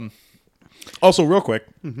Also, real quick.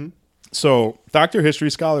 So, Dr.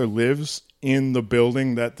 History Scholar lives in the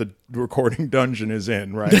building that the recording dungeon is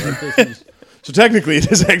in, right? So technically,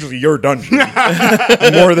 it is actually your dungeon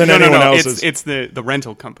more than anyone else's. It's the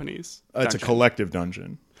rental company's. It's a collective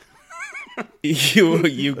dungeon.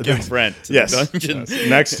 You give rent to the dungeon. Yes.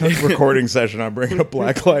 Next recording session, I'm bringing a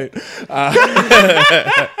black light.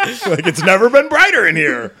 Like it's never been brighter in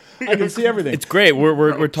here. I can see everything. It's great.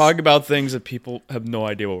 We're talking about things that people have no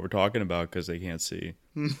idea what we're talking about because they can't see.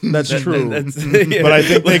 That's true. But I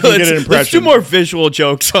think they can get an impression. Let's do more visual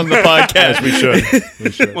jokes on the podcast. We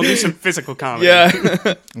should. We'll do some physical comedy.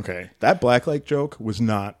 Yeah. Okay. That blacklight joke was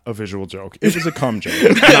not a visual joke. It was a cum joke.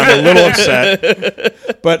 And I'm a little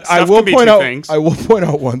upset. But I will point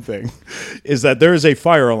out one thing is that there is a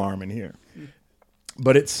fire alarm in here.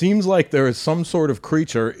 But it seems like there is some sort of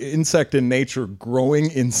creature, insect in nature, growing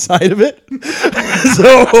inside of it.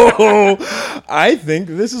 So I think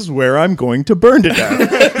this is where I'm going to burn to death.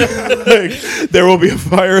 Like, there will be a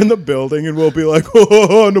fire in the building, and we'll be like,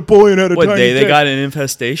 "Oh, Napoleon had a tiny They dick." got an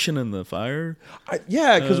infestation in the fire?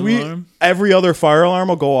 Yeah, because every other fire alarm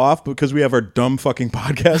will go off because we have our dumb fucking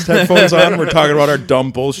podcast headphones on. We're talking about our dumb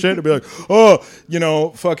bullshit. It'll be like, "Oh,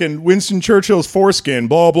 fucking Winston Churchill's foreskin,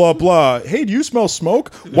 blah blah blah." Hey, do you smell smoke?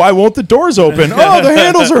 Why won't the doors open? Oh, the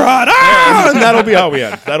handles are hot. Ah! And that'll be how we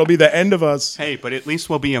end. That'll be the end of us. Hey, but at least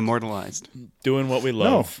we'll be immortalized. Doing what we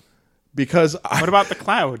love. No, because what about the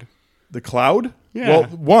cloud? The cloud? Yeah. Well,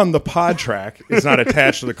 one, the pod track is not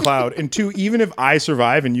attached to the cloud. And two, even if I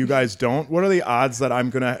survive and you guys don't, what are the odds that I'm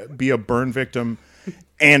going to be a burn victim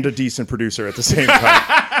and a decent producer at the same time?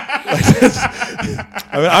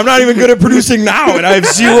 I'm not even good at producing now, and I have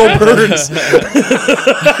 0 burns.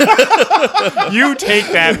 You take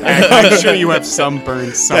that back. I'm sure you have some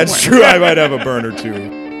burns somewhere. That's true. I might have a burn or two.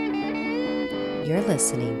 You're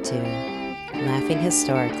listening to Laughing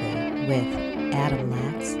Historically with Adam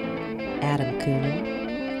Lax, Adam Coonan,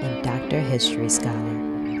 and Dr. History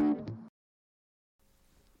Scholar.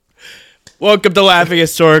 Welcome to Laughing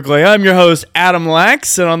Historically. I'm your host, Adam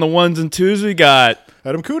Lax, and on the ones and twos we got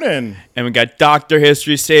Adam Coonan. And we got Dr.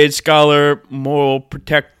 History, Sage Scholar, Moral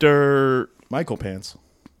Protector, Michael Pants,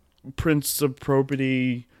 Prince of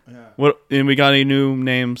Probity. Yeah. What? And we got any new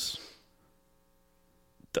names?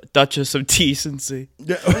 Duchess of Decency.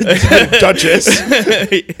 Yeah. Duchess.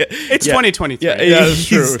 It's 2023. Yeah, that's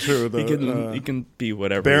true. He can be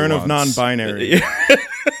whatever. Baron he of wants. non-binary.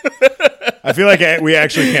 I feel like we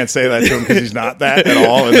actually can't say that to him because he's not that at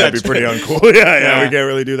all, and that'd be pretty uncool. Yeah, we can't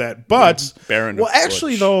really do that. But Baron. Well,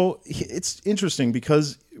 actually, though, it's interesting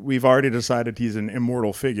because we've already decided he's an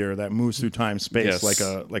immortal figure that moves through time, space, like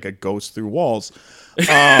a ghost through walls.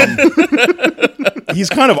 He's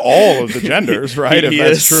kind of all of the genders, right? If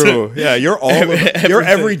that's true, yeah, you're you're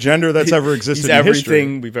every gender that's ever existed. He's in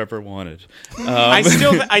everything history. we've ever wanted.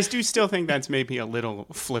 I do still think that's maybe a little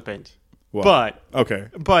flippant. Well, but okay.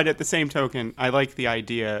 But at the same token, I like the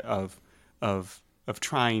idea of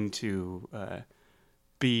trying to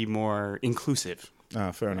be more inclusive.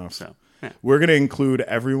 Fair enough. So yeah. We're going to include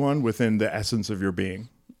everyone within the essence of your being.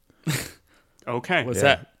 Okay. What's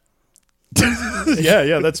that?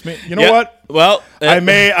 Yeah, that's me. You know what? Well, I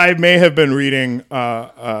may have been reading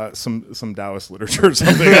some Taoist literature or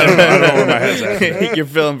something. I don't know where my head's at. You're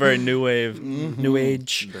feeling very new wave, new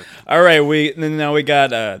age. All right, now we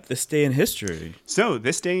got this day in history. So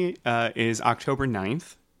this day is October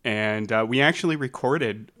 9th. And we actually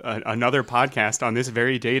recorded another podcast on this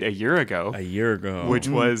very date a year ago. Which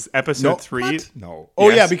was episode 3. What? No. Oh,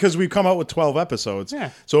 yes. Yeah, because we've come out with 12 episodes. Yeah.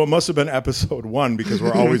 So it must have been episode 1 because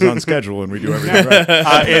we're always on schedule and we do everything right.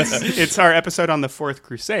 It's our episode on the Fourth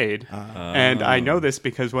Crusade. And I know this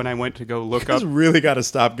because when I went to go look up... You really got to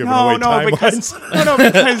stop giving away timelines.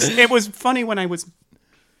 Because it was funny when I was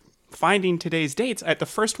finding today's dates. The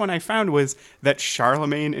first one I found was that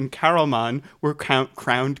Charlemagne and Carloman were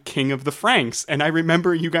crowned king of the Franks. And I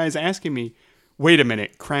remember you guys asking me, wait a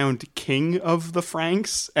minute, crowned king of the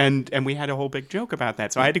Franks? And we had a whole big joke about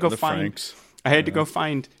that. So I had to go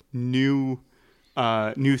find new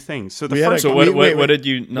things. So what did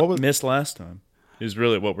you miss last time? Is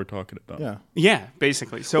really what we're talking about. Yeah,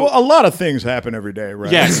 basically. So a lot of things happen every day,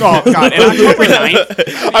 right? Yes. Oh God. And October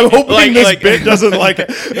 9th. I'm hoping this bit doesn't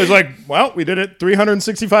it's like, well, we did it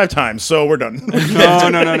 365 times, so we're done.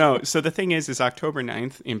 No. So the thing is October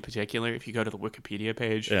 9th in particular, if you go to the Wikipedia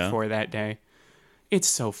page for that day, it's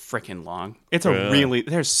so freaking long. It's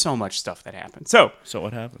there's so much stuff that happened. So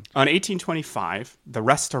what happened? On 1825, the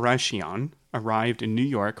Restauration arrived in New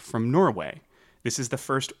York from Norway. This is the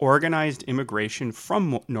first organized immigration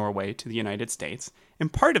from Norway to the United States,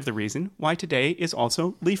 and part of the reason why today is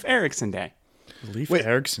also Leif Erikson Day. Leif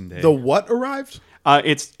Erikson Day. The what arrived?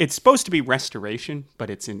 It's supposed to be restoration, but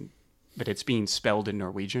it's being spelled in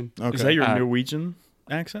Norwegian. Okay. Is that your Norwegian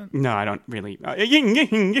accent? No, I don't really. Did you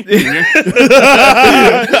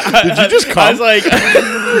just come? I was like,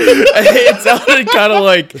 it sounded kind of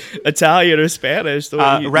like Italian or Spanish. The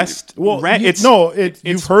way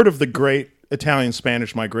you've heard of the great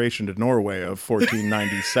Italian-Spanish migration to Norway of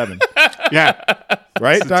 1497. Yeah.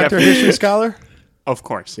 Right, Dr. History Scholar? Of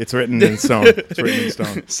course. It's written in stone.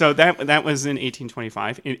 So that was in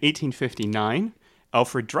 1825. In 1859,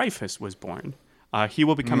 Alfred Dreyfus was born. He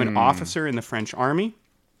will become an officer in the French army.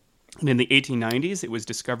 And in the 1890s, it was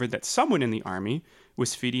discovered that someone in the army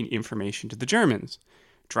was feeding information to the Germans.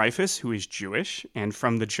 Dreyfus, who is Jewish and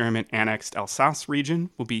from the German-annexed Alsace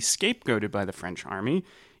region, will be scapegoated by the French army,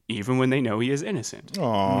 even when they know he is innocent.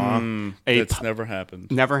 Aww. That's never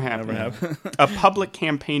happened. Never happened. A public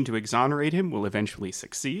campaign to exonerate him will eventually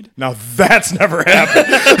succeed. Now that's never happened.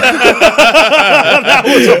 That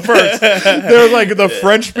was a first. They're like the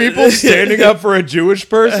French people standing up for a Jewish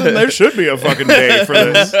person. There should be a fucking day for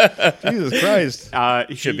this. Jesus Christ.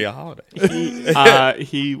 It should be a holiday.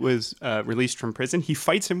 He was released from prison. He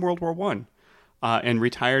fights in World War I. And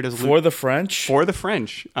retired as for the French,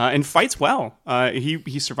 and fights well.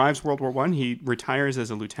 He survives World War I. He retires as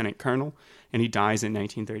a lieutenant colonel, and he dies in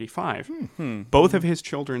 1935. Both of his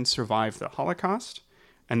children survived the Holocaust,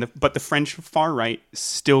 but the French far right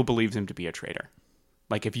still believes him to be a traitor.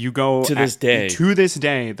 Like if you go to this day,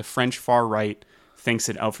 the French far right thinks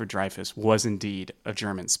that Alfred Dreyfus was indeed a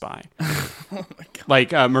German spy. Oh my God.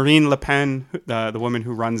 Like Marine Le Pen, the woman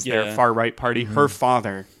who runs their far right party, her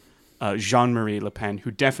father. Jean-Marie Le Pen, who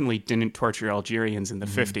definitely didn't torture Algerians in the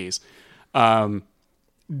 50s,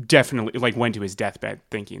 definitely went to his deathbed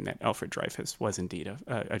thinking that Alfred Dreyfus was indeed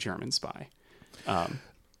a German spy.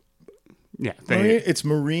 It's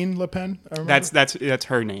Marine Le Pen. That's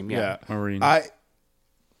her name. Yeah. Marine.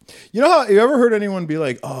 You know how you ever heard anyone be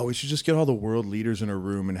like, "Oh, we should just get all the world leaders in a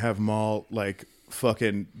room and have them all like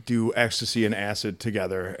fucking do ecstasy and acid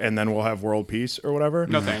together, and then we'll have world peace or whatever."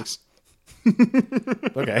 No thanks.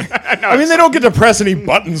 Okay. I mean, they don't get to press any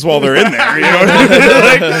buttons while they're in there. You know what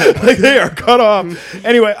I mean? like they are cut off.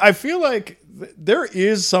 Anyway, I feel like there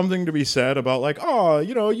is something to be said about like, oh,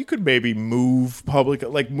 you know, you could maybe move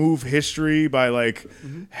move history by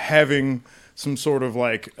having some sort of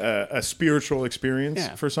like a spiritual experience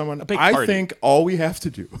for someone. I think all we have to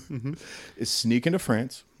do is sneak into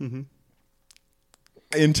France,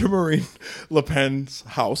 into Marine Le Pen's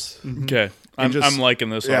house. Okay. I'm liking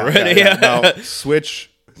this already. Now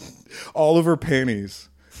switch all of her panties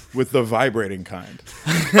with the vibrating kind.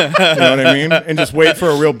 You know what I mean? And just wait for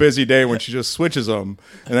a real busy day when she just switches them,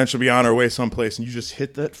 and then she'll be on her way someplace, and you just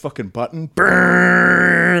hit that fucking button.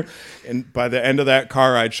 Brrr, and by the end of that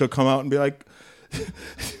car ride, she'll come out and be like,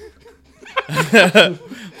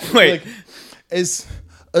 "Wait, as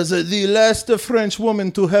the last French woman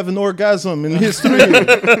to have an orgasm in history,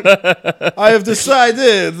 I have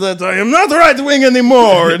decided that I am not right-wing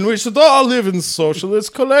anymore, and we should all live in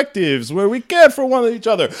socialist collectives where we care for one each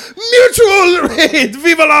other. Mutual aid!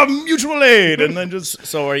 Viva la mutual aid!" And then just...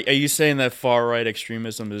 So are you saying that far-right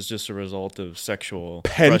extremism is just a result of sexual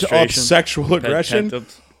pent-up sexual aggression?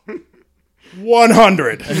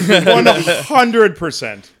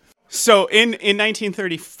 100%. So in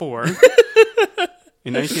 1934...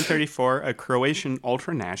 In 1934, a Croatian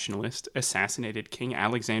ultranationalist assassinated King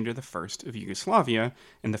Alexander I of Yugoslavia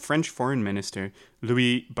and the French foreign minister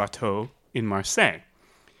Louis Barthot in Marseille.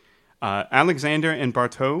 Alexander and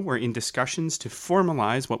Barthot were in discussions to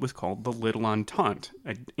formalize what was called the Little Entente,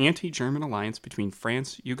 an anti-German alliance between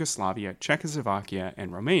France, Yugoslavia, Czechoslovakia,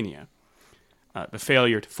 and Romania. The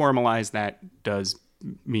failure to formalize that does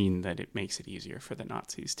mean that it makes it easier for the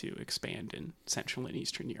Nazis to expand in Central and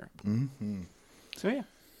Eastern Europe. Mm-hmm. So, yeah.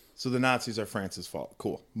 So the Nazis are France's fault.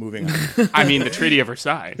 Cool. Moving on. I mean, the Treaty of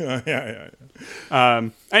Versailles. Yeah.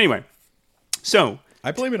 Anyway, so...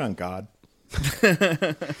 I blame it on God.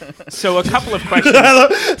 So a couple of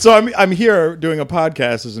questions. So I'm here doing a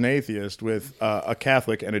podcast as an atheist with a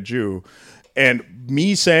Catholic and a Jew. And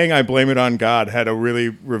me saying I blame it on God had a really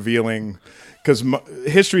revealing... Because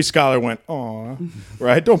History Scholar went, "Aw,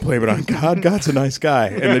 right? Don't blame it on God. God's a nice guy."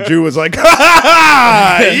 And the Jew was like, "Ha ha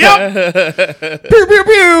ha! Yep! Pew pew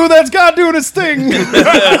pew! That's God doing his thing."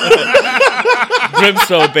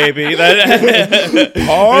 Brimstone, baby.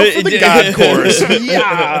 Par for the God chorus.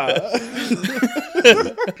 Yeah.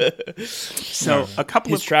 So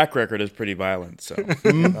his track record is pretty violent. So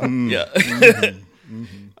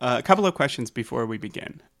a couple of questions before we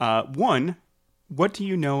begin. One. What do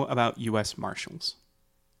you know about U.S. Marshals?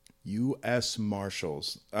 U.S.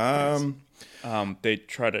 Marshals. They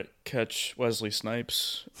try to catch Wesley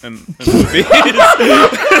Snipes in movies.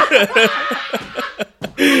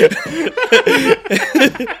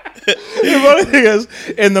 The funny thing is,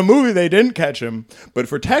 in the movie they didn't catch him, but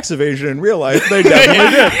for tax evasion in real life, they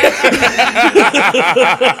definitely did.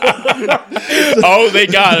 Oh, they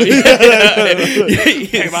got him.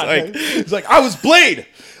 He's like, I was Blade.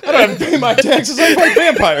 I don't have to pay my taxes. I fight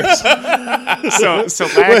vampires. So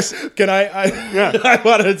Max, Can I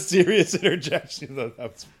want a serious interjection. That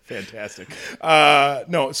was fantastic.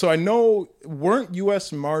 No, so I know, weren't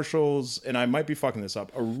U.S. Marshals, and I might be fucking this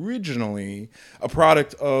up, originally a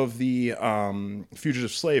product of the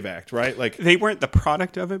Fugitive Slave Act, right? Like, they weren't the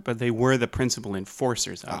product of it, but they were the principal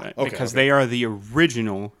enforcers of it because they are the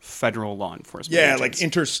original federal law enforcement. Yeah, agents. like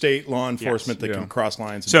interstate law enforcement that can cross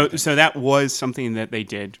lines. So that was something that they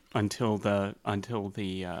did until the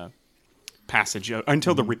passage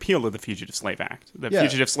until the repeal of the Fugitive Slave Act. The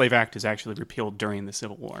Fugitive Slave Act is actually repealed during the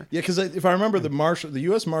Civil War. Yeah, because if I remember, the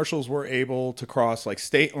U.S. Marshals were able to cross like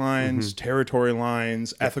state lines, territory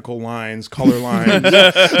lines, ethical lines, color lines,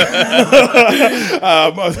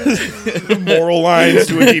 moral lines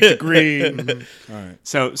to a deep degree. All right.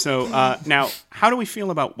 So now, how do we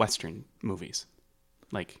feel about Western movies,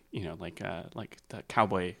 like the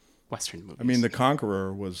cowboy Western movies? I mean, The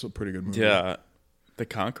Conqueror was a pretty good movie. Yeah. The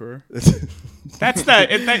Conqueror. That's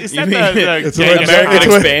the American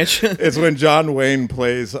expansion. It's when John Wayne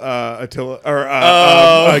plays Attila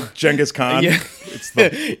or Genghis Khan. Yeah. It's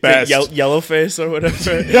the best. Yellowface or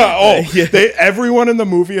whatever. Yeah. Everyone in the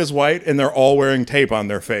movie is white, and they're all wearing tape on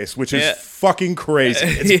their face, which is fucking crazy.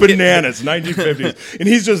 It's bananas. 1950s, and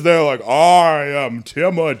he's just there like, I am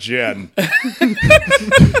Temujin,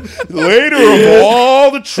 leader of all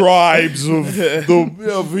the tribes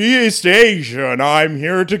of East Asia, and I'm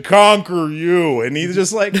here to conquer you. And he's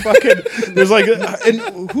just like fucking. There's like,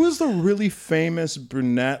 and who is the really famous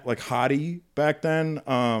brunette like hottie back then?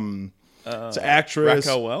 It's an actress.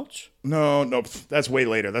 Raquel Welch? No, that's way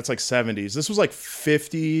later. That's like 70s. This was like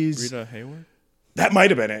 50s. Rita Hayworth? That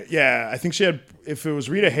might have been it. Yeah, I think she had. If it was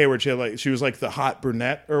Rita Hayworth, she was like the hot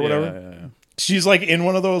brunette or whatever. Yeah. She's like in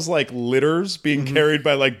one of those like litters being carried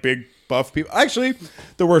by like big buff people. Actually,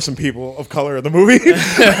 there were some people of color in the movie.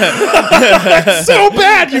 It's so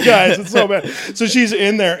bad, you guys. It's so bad. So she's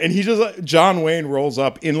in there, and he just John Wayne rolls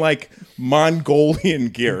up in like Mongolian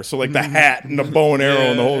gear, so like the hat and the bow and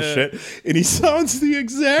arrow and the whole shit, and he sounds the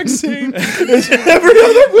exact same as every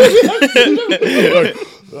other movie I've seen. Like,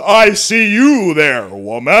 I see you there,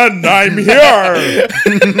 woman. I'm here.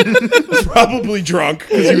 He's probably drunk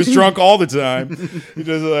because he was drunk all the time. He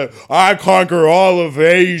does I conquer all of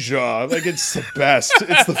Asia. Like, it's the best.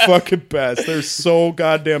 It's the fucking best. They're so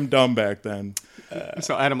goddamn dumb back then.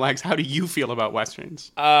 So Adam Lax, how do you feel about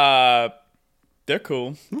Westerns? They're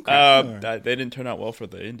cool. Okay. They didn't turn out well for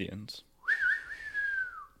the Indians.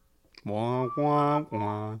 Wah, wah,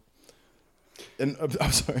 wah. And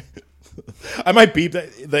I'm sorry. I might beep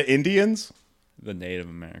the Indians. The Native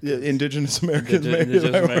Americans. Yeah, Indigenous Americans. Indigenous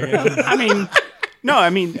Americans. I mean,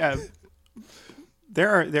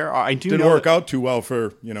 there are. I do Didn't know work out too well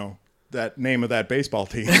for that name of that baseball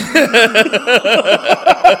team.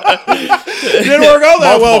 Didn't work out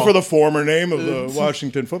that well for the former name of the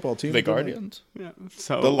Washington football team. The Guardians. Yeah,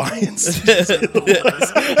 so The Lions.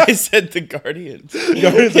 I said the Guardians.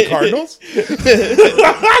 The Cardinals.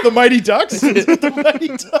 The Mighty Ducks. The Mighty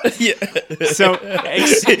Ducks. Yeah. So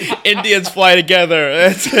Indians fly together.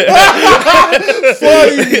 That's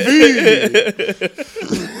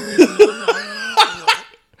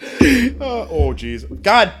Oh, jeez.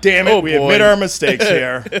 God damn it. We admit our mistakes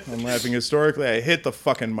here. I'm laughing historically. I hit the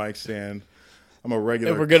fucking mic stand. I'm a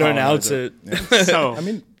regular. We're going to announce it. Yeah. So,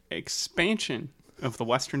 expansion of the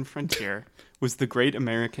Western frontier was the great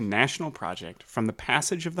American national project from the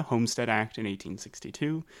passage of the Homestead Act in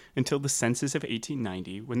 1862 until the census of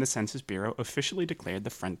 1890, when the Census Bureau officially declared the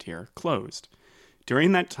frontier closed.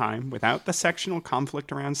 During that time, without the sectional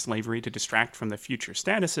conflict around slavery to distract from the future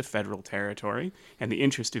status of federal territory and the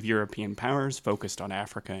interest of European powers focused on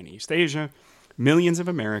Africa and East Asia, millions of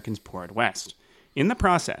Americans poured west. In the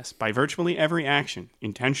process, by virtually every action,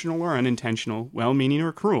 intentional or unintentional, well-meaning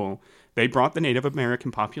or cruel, they brought the Native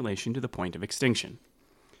American population to the point of extinction.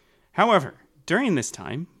 However, during this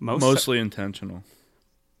time, mostly intentional.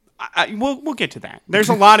 We'll get to that. There's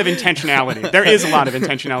a lot of intentionality. There is a lot of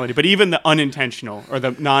intentionality, but even the unintentional or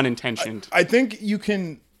the non-intentioned. I think you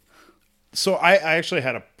can. So I actually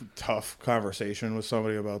had a tough conversation with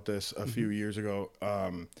somebody about this a few years ago,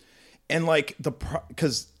 And like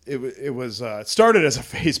because it was started as a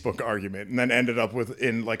Facebook argument and then ended up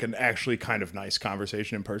in like an actually kind of nice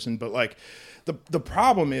conversation in person. But like the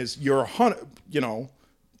problem is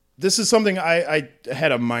this is something I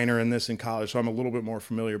had a minor in this in college, so I'm a little bit more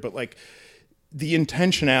familiar. But like the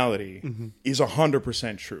intentionality is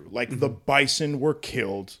 100% true. Like the bison were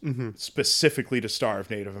killed specifically to starve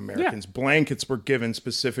Native Americans. Yeah. Blankets were given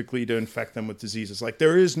specifically to infect them with diseases. Like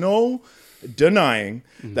there is no denying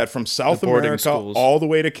that from South America all the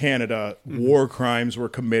way to Canada, war crimes were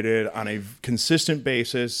committed on a consistent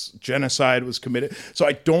basis. Genocide was committed. So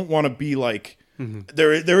I don't want to be like,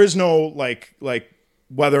 there is no like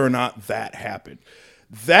whether or not that happened.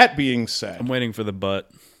 That being said, I'm waiting for the butt.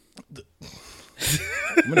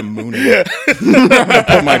 I'm gonna moon him. I'm gonna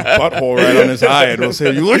put my butthole right on his eye and we'll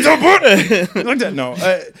say, "You looked at butt." You looked at no,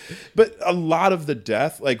 but a lot of the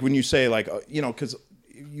death, like when you say, like because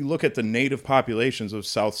you look at the native populations of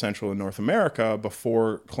South Central and North America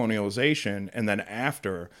before colonialization, and then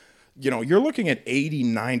after, you're looking at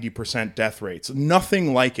 80-90% death rates.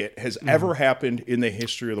 Nothing like it has ever happened in the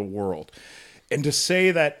history of the world. And to say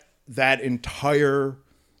that entire,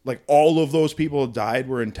 like all of those people who died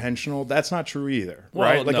were intentional, that's not true either,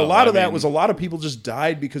 right? Like a lot of that was a lot of people just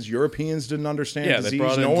died because Europeans didn't understand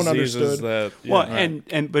disease. No one understood.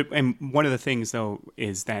 And one of the things though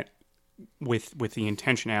is that with the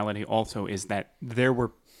intentionality also is that there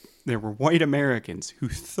were white Americans who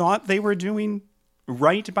thought they were doing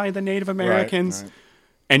right by the Native Americans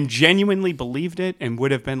and genuinely believed it and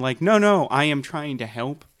would have been like, no, I am trying to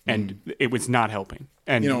help. And it was not helping,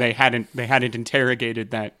 and they hadn't interrogated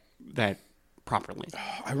that properly.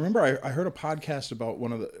 I remember I heard a podcast about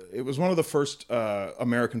one of the first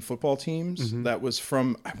American football teams that was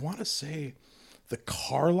from, I want to say, the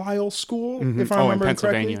Carlisle School, if I remember in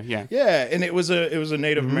Pennsylvania, correctly. Yeah, and it was a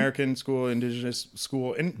Native American school, indigenous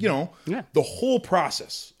school, and the whole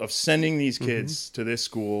process of sending these kids to this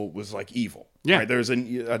school was like evil. Yeah, right? There's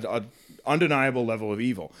an undeniable level of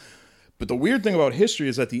evil. But the weird thing about history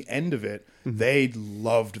is at the end of it, they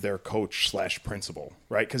loved their coach / principal,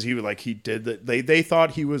 right? Because they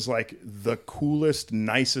thought he was like the coolest,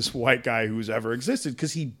 nicest white guy who's ever existed,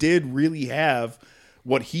 because he did really have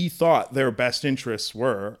what he thought their best interests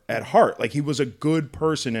were at heart. Like he was a good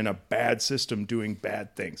person in a bad system doing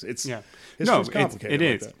bad things. History's complicated.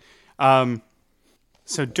 It is.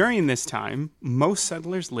 So during this time, most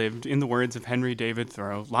settlers lived, in the words of Henry David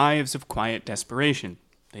Thoreau, lives of quiet desperation.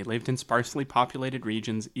 They lived in sparsely populated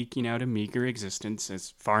regions, eking out a meager existence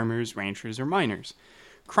as farmers, ranchers, or miners.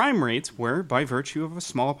 Crime rates were, by virtue of a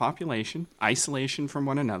small population, isolation from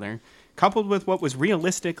one another, coupled with what was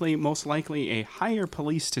realistically most likely a higher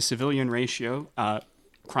police-to-civilian ratio,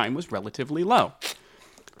 crime was relatively low.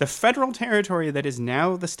 The federal territory that is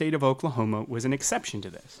now the state of Oklahoma was an exception to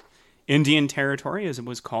this. Indian Territory, as it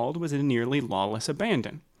was called, was a nearly lawless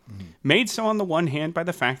abandon. Made so on the one hand by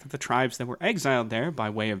the fact that the tribes that were exiled there by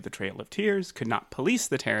way of the Trail of Tears could not police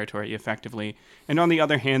the territory effectively, and on the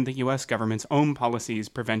other hand the U.S. government's own policies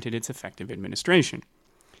prevented its effective administration.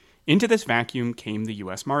 Into this vacuum came the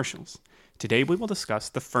U.S. Marshals. Today we will discuss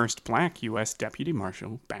the first black U.S. Deputy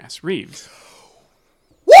Marshal, Bass Reeves.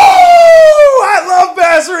 Woo! I love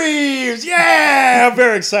Bass Reeves! Yeah! I'm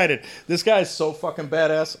very excited. This guy is so fucking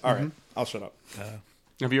badass. All right, I'll shut up.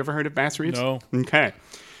 Have you ever heard of Bass Reeves? No. Okay.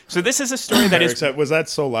 So this is a story that is... Was that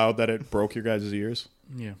so loud that it broke your guys' ears?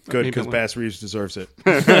 Yeah. Good, because Bass Reeves deserves it.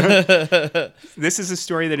 This is a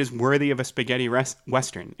story that is worthy of a spaghetti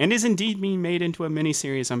western, and is indeed being made into a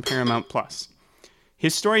miniseries on Paramount+.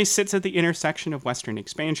 His story sits at the intersection of Western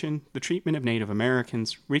expansion, the treatment of Native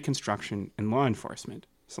Americans, Reconstruction, and law enforcement.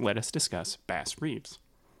 So let us discuss Bass Reeves.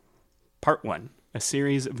 Part 1. A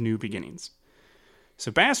series of new beginnings.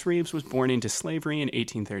 So Bass Reeves was born into slavery in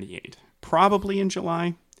 1838, probably in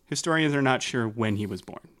July. Historians are not sure when he was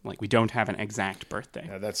born. Like, we don't have an exact birthday.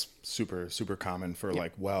 Yeah, that's super, super common for, I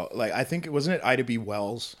think, wasn't it Ida B.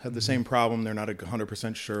 Wells had the same problem? They're not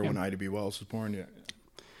 100% sure when Ida B. Wells was born.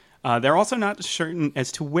 Yeah. They're also not certain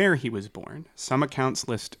as to where he was born. Some accounts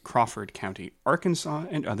list Crawford County, Arkansas,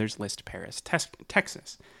 and others list Paris,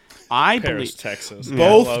 Texas. Paris, Texas.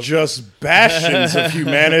 Both just bastions of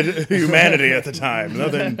humanity at the time.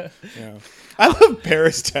 Nothing, I love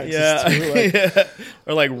Paris, Texas, too.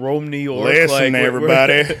 Or like Rome, New York. Listen,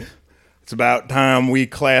 everybody. It's about time we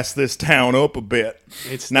class this town up a bit.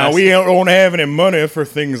 We don't have any money for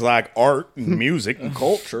things like art and music and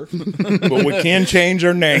culture, but we can change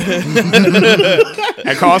our name.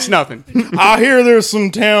 It costs nothing. I hear there's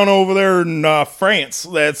some town over there in France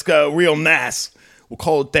that's real nice. we'll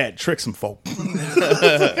call it that. Trick some folk.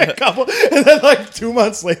 A couple, and then like 2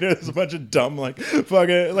 months later, there's a bunch of dumb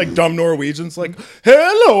dumb Norwegians like,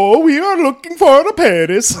 hello, we are looking for the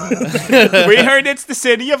Paris. We heard it's the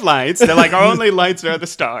city of lights. They're like, our only lights are the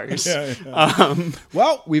stars.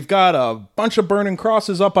 Well, we've got a bunch of burning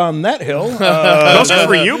crosses up on that hill. Those are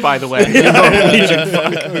for you, by the way.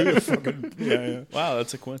 Wow,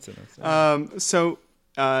 that's a coincidence.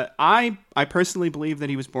 I personally believe that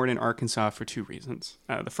he was born in Arkansas for two reasons.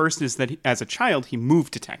 The first is that as a child, he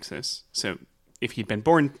moved to Texas. So if he'd been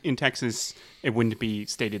born in Texas, it wouldn't be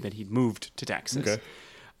stated that he'd moved to Texas. Okay.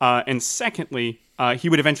 And secondly, he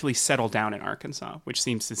would eventually settle down in Arkansas, which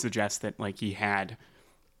seems to suggest that he had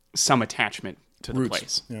some attachment to the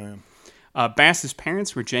place. Bass's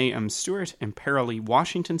parents were J.M. Stewart and Paralee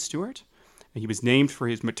Washington Stewart. He was named for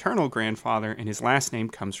his maternal grandfather, and his last name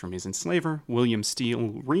comes from his enslaver, William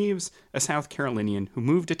Steele Reeves, a South Carolinian who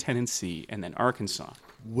moved to Tennessee and then Arkansas.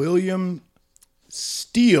 William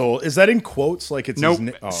Steele, is that in quotes? Like it's nope,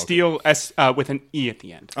 his name? Steele with an E at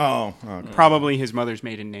the end. Oh, okay. Probably his mother's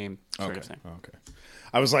maiden name, sort of thing. Okay.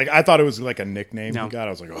 I thought it was like a nickname no. he got.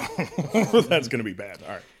 I was like, oh, that's going to be bad.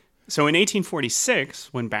 All right. So in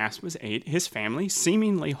 1846, when Bass was 8, his family,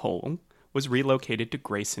 seemingly whole, was relocated to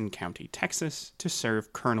Grayson County, Texas, to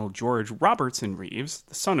serve Colonel George Robertson Reeves,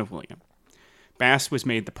 the son of William. Bass was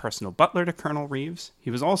made the personal butler to Colonel Reeves. He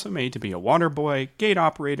was also made to be a water boy, gate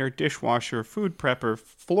operator, dishwasher, food prepper,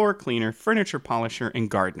 floor cleaner, furniture polisher, and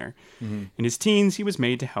gardener. Mm-hmm. In his teens, he was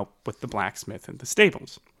made to help with the blacksmith and the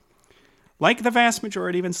stables. Like the vast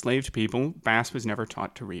majority of enslaved people, Bass was never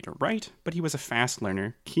taught to read or write, but he was a fast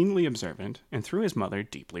learner, keenly observant, and through his mother,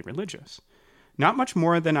 deeply religious. Not much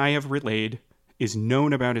more than I have relayed is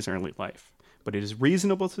known about his early life, but it is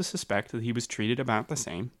reasonable to suspect that he was treated about the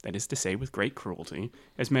same, that is to say with great cruelty,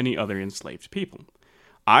 as many other enslaved people.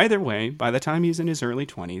 Either way, by the time he's in his early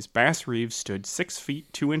 20s, Bass Reeves stood 6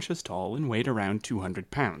 feet 2 inches tall and weighed around 200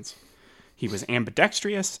 pounds. He was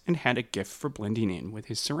ambidextrous and had a gift for blending in with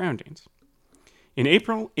his surroundings. In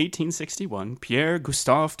April 1861, Pierre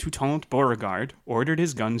Gustave Toutant Beauregard ordered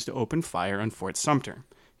his guns to open fire on Fort Sumter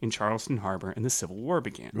in Charleston Harbor, and the Civil War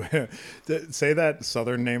began. Say that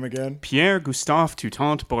southern name again. Pierre Gustave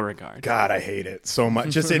Toutant Beauregard. God, I hate it so much.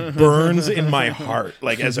 Just it burns in my heart,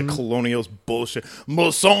 like as a colonial's bullshit.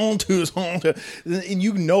 Mousson Toutant. And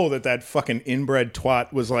you know that fucking inbred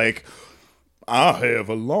twat was like, I have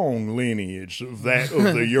a long lineage of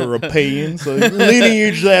the Europeans, a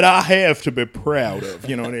lineage that I have to be proud of.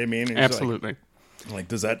 You know what I mean? Absolutely. Like,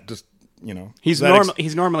 does that just... You know, he's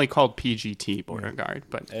normally called PGT Beauregard,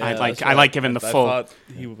 but yeah, I like giving the full. I thought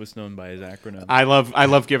he was known by his acronym. I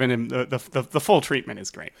love giving him the full treatment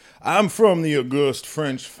is great. I'm from the august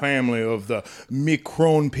French family of the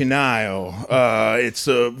Micron Pinaille. It's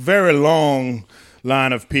a very long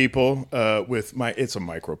line of people with my. It's a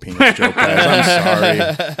micro penis joke, guys. I'm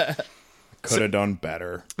sorry. Could have done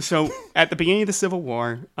better. So at the beginning of the Civil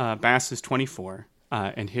War, Bass is 24.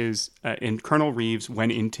 And Colonel Reeves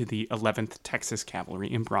went into the 11th Texas Cavalry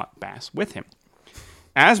and brought Bass with him.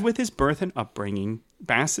 As with his birth and upbringing,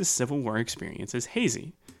 Bass's Civil War experience is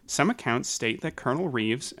hazy. Some accounts state that Colonel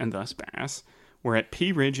Reeves, and thus Bass, were at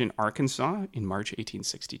Pea Ridge in Arkansas in March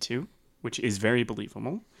 1862, which is very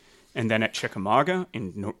believable, and then at Chickamauga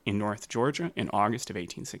in North Georgia in August of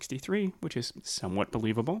 1863, which is somewhat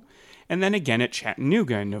believable, and then again at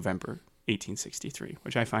Chattanooga in November 1863,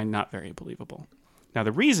 which I find not very believable. Now,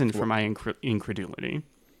 the reason for my incredulity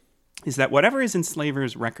is that whatever his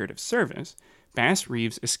enslaver's record of service, Bass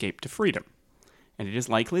Reeves escaped to freedom, and it is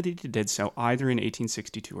likely that he did so either in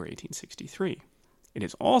 1862 or 1863. It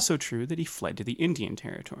is also true that he fled to the Indian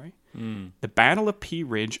Territory. The Battle of Pea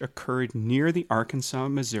Ridge occurred near the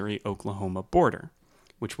Arkansas-Missouri-Oklahoma border,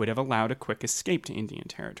 which would have allowed a quick escape to Indian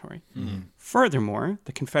Territory. Furthermore,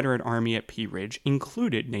 the Confederate Army at Pea Ridge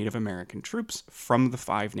included Native American troops from the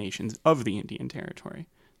 5 nations of the Indian Territory.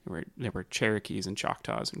 There were Cherokees and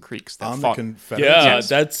Choctaws and Creeks that fought. Yes.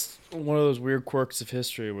 That's one of those weird quirks of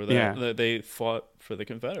history where they fought for the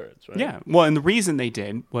Confederates, right? Yeah, well, and the reason they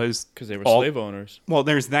did was... because they were slave owners. Well,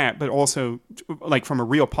 there's that, but also, like from a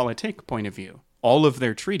realpolitik point of view, all of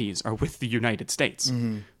their treaties are with the United States,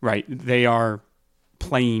 right? They are...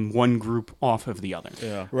 playing one group off of the other.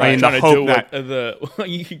 Yeah. Right. Trying to do what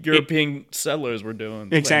the European settlers were doing.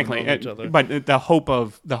 Exactly. But in the hope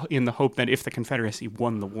that if the Confederacy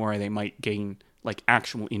won the war, they might gain like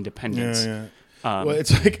actual independence. Yeah. Well,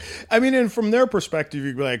 it's like, I mean, and from their perspective,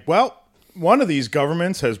 you'd be like, well, one of these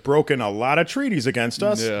governments has broken a lot of treaties against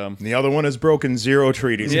us. Yeah. And the other one has broken 0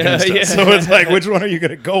 treaties against us. So it's like, which one are you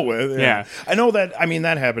going to go with? Yeah. I know that, I mean,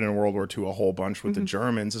 that happened in World War II a whole bunch with the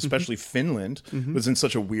Germans, especially Finland was in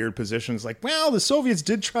such a weird position. It's like, well, the Soviets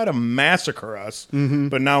did try to massacre us,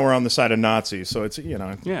 but now we're on the side of Nazis. So it's,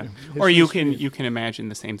 Yeah. Or you can imagine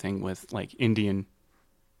the same thing with like Indian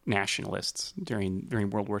nationalists during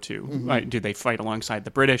World War II. Do they fight alongside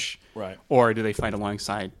the British, right, or do they fight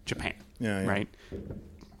alongside Japan? Right.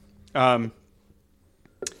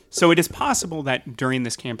 So it is possible that during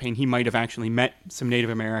this campaign he might have actually met some Native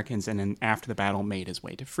Americans and then after the battle made his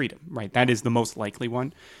way to freedom. Right. That is the most likely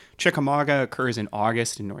one. Chickamauga occurs in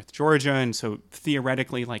August in North Georgia, and so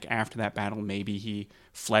theoretically, like after that battle, maybe he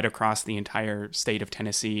fled across the entire state of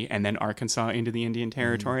Tennessee and then Arkansas into the Indian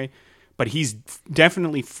Territory. But he's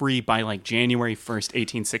definitely free by like January 1st,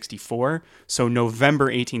 1864. So November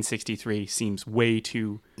 1863 seems way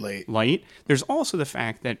too light. There's also the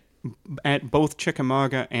fact that at both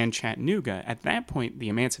Chickamauga and Chattanooga, at that point, the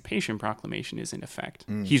Emancipation Proclamation is in effect.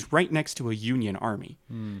 He's right next to a Union army.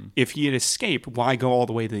 If he had escaped, why go all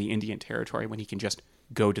the way to the Indian Territory when he can just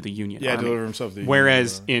go to the Union army? Deliver himself to the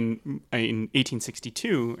Whereas Union, in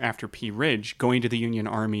 1862, after Pea Ridge, going to the Union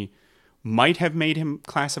army might have made him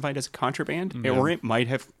classified as a contraband, or it might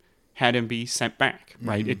have had him be sent back.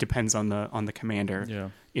 Right, it depends on the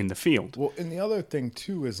commander in the field. Well, and the other thing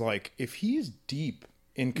too is like if he's deep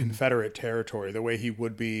in Confederate territory, the way he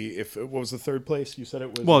would be if what was the third place you said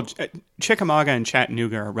it was? Well, Chickamauga and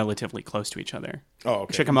Chattanooga are relatively close to each other. Oh,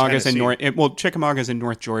 okay. Chickamauga's in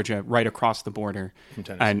North Georgia, right across the border from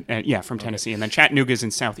Tennessee. And from Tennessee, and then Chattanooga's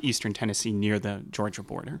in southeastern Tennessee near the Georgia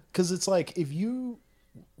border. Because it's like if you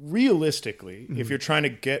realistically, if you're trying to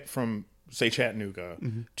get from say Chattanooga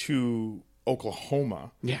to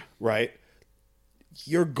Oklahoma, right,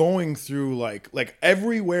 you're going through like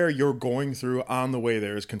everywhere you're going through on the way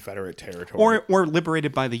there is Confederate territory, or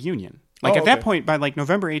liberated by the Union. Like at that point, by like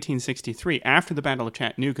November 1863, after the Battle of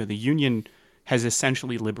Chattanooga, the Union has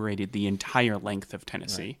essentially liberated the entire length of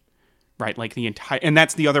Tennessee. Right, like the entire, and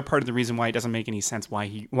that's the other part of the reason why it doesn't make any sense.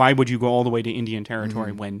 Why would you go all the way to Indian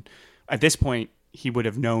Territory when, at this point, he would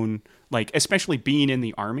have known, like, especially being in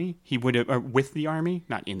the army, he would have, with the army,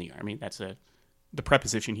 not in the army, the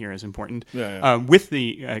preposition here is important. With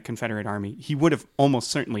the Confederate Army, he would have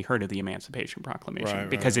almost certainly heard of the Emancipation Proclamation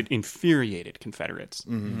because it infuriated Confederates.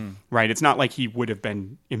 Right? It's not like he would have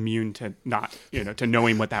been immune to not, to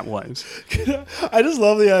knowing what that was. I just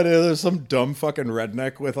love the idea there's some dumb fucking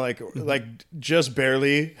redneck with like just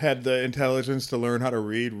barely had the intelligence to learn how to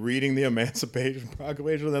reading the Emancipation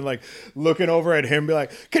Proclamation, and then like looking over at him, be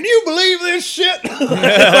like, "Can you believe this shit?"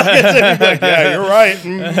 Like, yeah, you're right.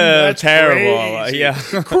 That's terrible. Crazy.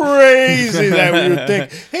 Crazy that we would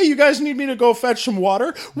think, hey, you guys need me to go fetch some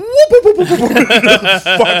water? Fucks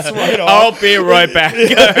right off. I'll be right back.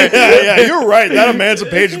 yeah, you're right. That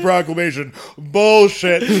Emancipation Proclamation,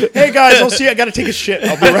 bullshit. Hey guys, I'll see you. I gotta take a shit.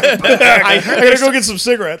 I'll be right back. I gotta go get some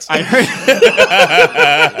cigarettes. I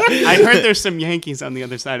heard there's some Yankees on the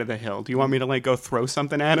other side of the hill. Do you want me to like go throw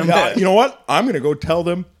something at them? You know what? I'm gonna go tell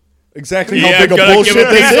them exactly how big a bullshit this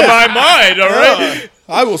this is. in my mind, all right?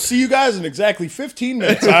 I will see you guys in exactly 15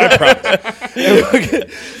 minutes. I promise.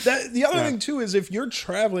 The other thing too is if you're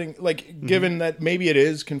traveling, like, given that maybe it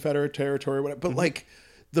is Confederate territory, or whatever, but like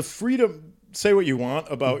the freedom. Say what you want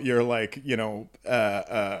about your like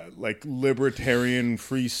libertarian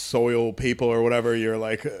free soil people or whatever. You're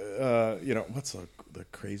like what's the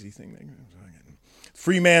crazy thing?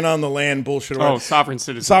 Free man on the land bullshit. Oh, sovereign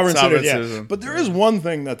citizen. Sovereign citizen. Yeah. But there is one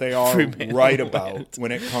thing that they are right about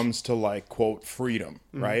when it comes to like, quote, freedom,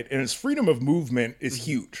 right? And it's freedom of movement is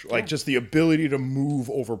huge. Like just the ability to move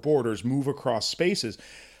over borders, move across spaces.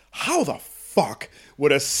 How the fuck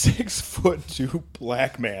would a 6'2"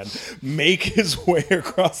 black man make his way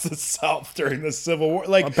across the South during the Civil War?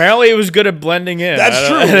 Like, apparently, he was good at blending in. That's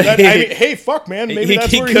true. Hey, fuck, man. Maybe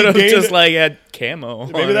that's where he could have gained just like had camo.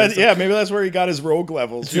 Maybe that's where he got his rogue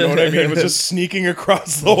levels. You know what I mean? It was just sneaking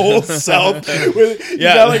across the whole South. He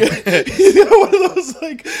got like one of those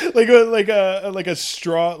like a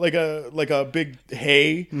straw, like a big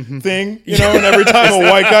hay thing. You know, and every time a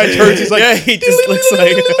white guy turns, he's like, he just looks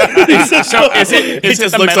like. It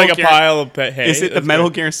just looks like a pile of hay. Is it the Metal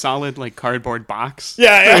Gear Solid like cardboard box?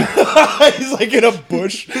 Yeah. He's like in a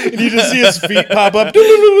bush, and you just see his feet pop up.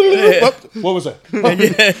 What was that? What was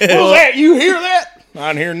that? You hear that?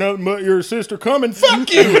 I don't hear nothing but your sister coming.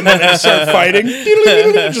 Fuck you! And then they start fighting.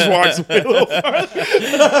 Just walks away a little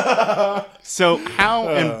farther. So how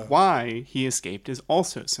and why he escaped is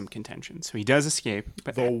also some contention. So he does escape,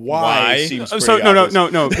 but the why seems pretty so obvious.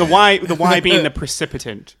 no. The why being the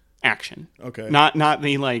precipitant action. Okay. Not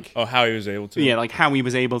the like. Oh, how he was able to. Yeah, like how he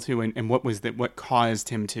was able to, and what caused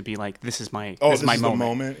him to be like, this is my this is my the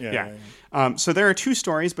moment. Yeah. So there are two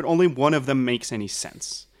stories, but only one of them makes any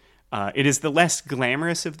sense. It is the less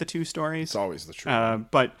glamorous of the two stories. It's always the truth.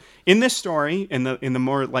 But in this story, in the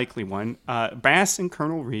more likely one, Bass and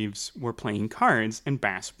Colonel Reeves were playing cards, and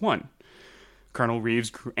Bass won. Colonel Reeves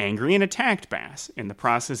grew angry and attacked Bass. In the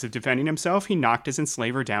process of defending himself, he knocked his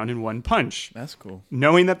enslaver down in one punch. That's cool.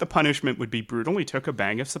 Knowing that the punishment would be brutal, he took a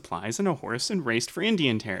bag of supplies and a horse and raced for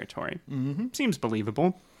Indian Territory. Mm-hmm. Seems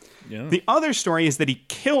believable. Yeah. The other story is that he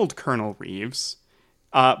killed Colonel Reeves,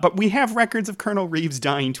 but we have records of Colonel Reeves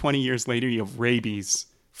dying 20 years later of rabies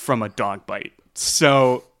from a dog bite.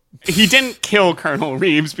 So he didn't kill Colonel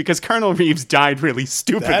Reeves because Colonel Reeves died really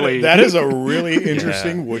stupidly. That is a really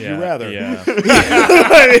interesting would you rather. Yeah.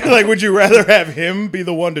 Like, would you rather have him be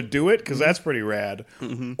the one to do it? Because that's pretty rad.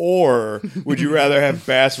 Mm-hmm. Or would you rather have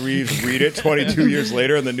Bass Reeves read it 22 years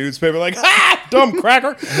later in the newspaper like, ha! Dumb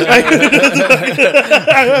cracker!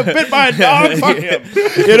 Bit by a dog? Fuck him.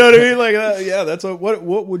 You know what I mean? Like, that's a... What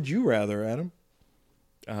would you rather, Adam?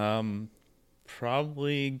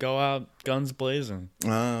 Probably go out guns blazing.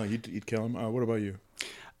 Oh, you'd kill him. What about you?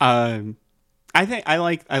 I think I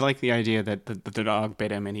like the idea that the dog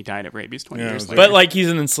bit him and he died of rabies 20 years later. But like he's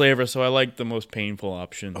an enslaver, so I like the most painful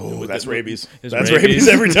option. Oh, that's rabies. That's rabies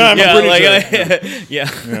every time. Yeah, I'm pretty sure.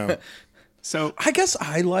 yeah. So I guess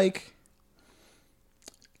I like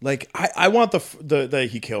I want the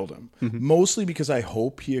he killed him mostly because I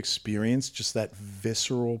hope he experienced just that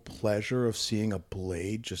visceral pleasure of seeing a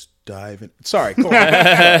blade just dive in. Sorry, go on.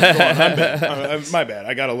 My bad.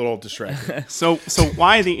 I got a little distracted. So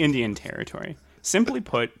why the Indian Territory? Simply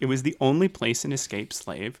put, it was the only place an escaped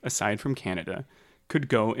slave, aside from Canada, could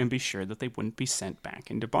go and be sure that they wouldn't be sent back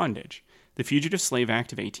into bondage. The Fugitive Slave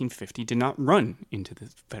Act of 1850 did not run into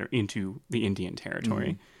the Indian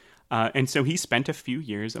Territory. And so he spent a few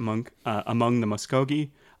years among the Muskogee,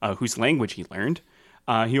 whose language he learned.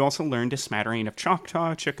 He also learned a smattering of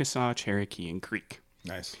Choctaw, Chickasaw, Cherokee, and Creek.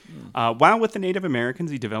 Nice. While with the Native Americans,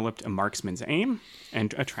 he developed a marksman's aim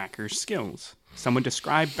and a tracker's skills. Someone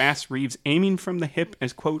described Bass Reeves aiming from the hip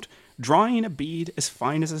as, quote, drawing a bead as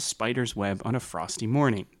fine as a spider's web on a frosty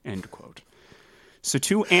morning, end quote. So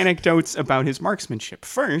 2 anecdotes about his marksmanship.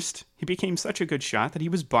 First, he became such a good shot that he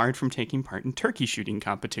was barred from taking part in turkey shooting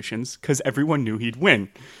competitions because everyone knew he'd win.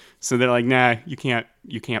 So they're like, nah, you can't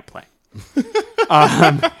play.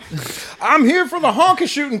 I'm here for the turkey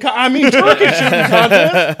shooting contest.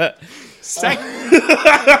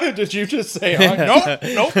 Did you just say nope,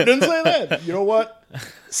 didn't say that. You know what?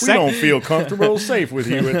 We don't feel comfortable, safe with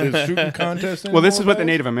you at this shooting contest anymore. Well, this is what the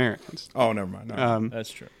Native Americans. Oh, never mind. No.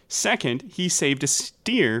 That's true. Second, he saved a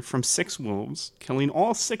steer from 6 wolves, killing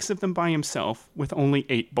all 6 of them by himself with only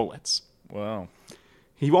 8 bullets. Wow.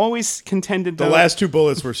 He always contended the last 2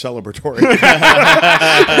 bullets were celebratory.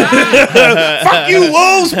 Fuck you,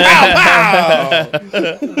 wolves! Pow, pow!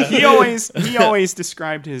 He always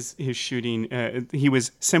described his shooting. He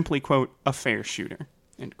was simply, quote, a fair shooter,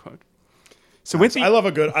 end quote. So I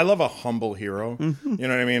love a humble hero. Mm-hmm. You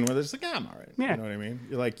know what I mean? Where it's like, I'm all right. Yeah. You know what I mean?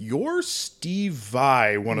 You're like, you're Steve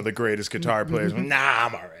Vai, one of the greatest guitar players. Nah,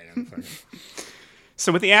 I'm all right.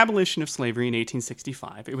 So with the abolition of slavery in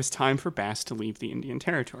 1865, it was time for Bass to leave the Indian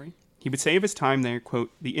Territory. He would say of his time there,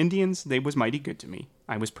 quote, the Indians, they was mighty good to me.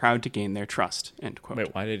 I was proud to gain their trust, end quote.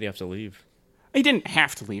 Wait, why did he have to leave? He didn't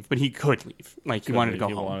have to leave, but he could leave. Like, he wanted to go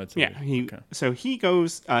home. So he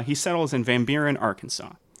goes, he settles in Van Buren,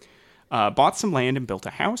 Arkansas. Bought some land and built a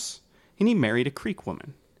house, and he married a Creek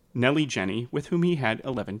woman, Nellie Jenny, with whom he had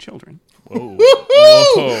 11 children. Whoa.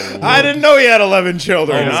 Whoa. I didn't know he had 11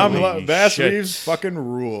 children. Bass shit. Reeves fucking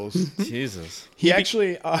rules. Jesus. He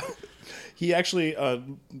actually,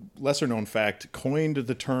 lesser known fact, coined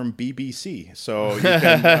the term BBC. So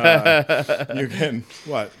you can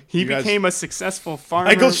what? He became a successful farmer.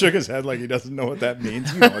 Michael shook his head like he doesn't know what that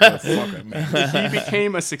means. You know what the fuck it means. He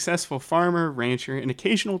became a successful farmer, rancher, and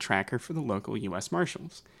occasional tracker for the local U.S.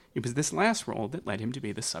 Marshals. It was this last role that led him to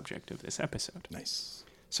be the subject of this episode. Nice.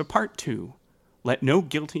 So part 2, let no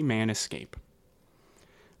guilty man escape.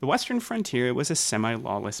 The Western frontier was a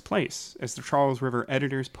semi-lawless place. As the Charles River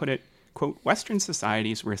editors put it, quote, Western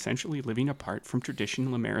societies were essentially living apart from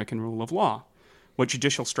traditional American rule of law. What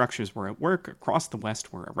judicial structures were at work across the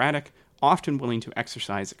West were erratic, often willing to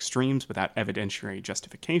exercise extremes without evidentiary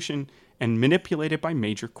justification, and manipulated by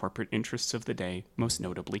major corporate interests of the day, most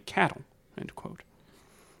notably cattle, end quote.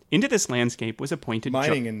 Into this landscape was appointed...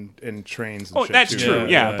 Mining and trains and shit, that's too. true,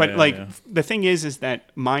 yeah. But, the thing is that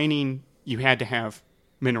mining, you had to have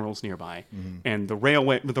minerals nearby. Mm-hmm. And the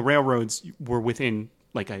railroads were within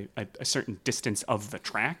like a certain distance of the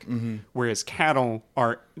track, whereas cattle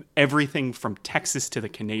are everything from Texas to the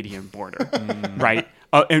Canadian border, right?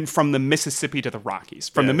 And from the Mississippi to the Rockies.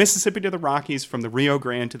 From the Mississippi to the Rockies, from the Rio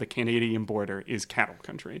Grande to the Canadian border is cattle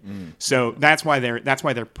country. So that's why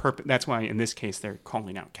in this case they're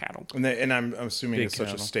calling out cattle. And I'm assuming Big it's such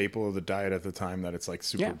a cattle. staple of the diet at the time that it's like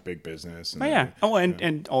super big business. And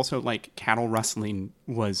And also like cattle rustling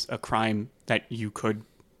was a crime that you could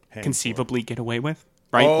conceivably get away with.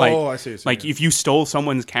 Right? Oh, I see. Like if you stole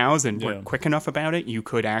someone's cows and were quick enough about it, you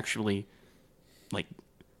could actually, like,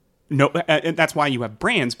 no. And that's why you have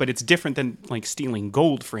brands, but it's different than like stealing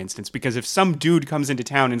gold, for instance. Because if some dude comes into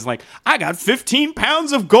town and is like, "I got 15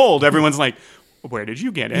 pounds of gold," everyone's like, "Where did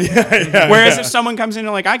you get it?" Whereas if someone comes in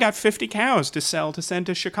and like, "I got 50 cows to send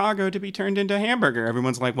to Chicago to be turned into hamburger,"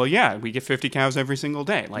 everyone's like, "Well, yeah, we get 50 cows every single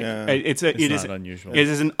day." Like it is not unusual. It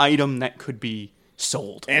is an item that could be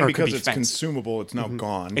sold, and or because could be it's fenced. consumable, it's now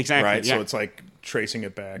gone. Exactly, Right. yeah. So it's like tracing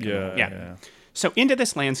it back. Yeah. So into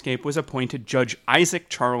this landscape was appointed Judge Isaac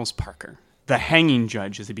Charles Parker. The hanging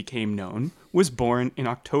judge, as he became known, was born in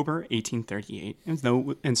October 1838,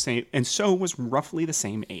 and so was roughly the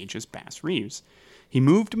same age as Bass Reeves. He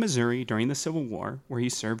moved to Missouri during the Civil War, where he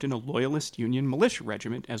served in a Loyalist Union militia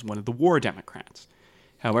regiment as one of the war Democrats.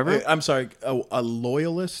 However, I'm sorry, a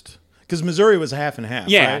loyalist? Because Missouri was half and half.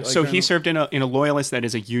 yeah, right? Like, so he served in a Loyalist, that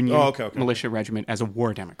is a Union okay. militia regiment, as a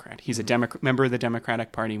war Democrat. He's a member of the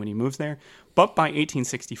Democratic Party when he moves there. But by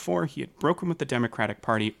 1864, he had broken with the Democratic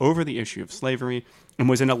Party over the issue of slavery and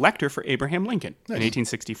was an elector for Abraham Lincoln in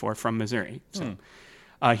 1864 from Missouri. So,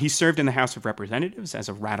 he served in the House of Representatives as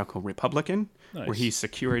a radical Republican, where he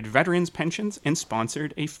secured veterans' pensions and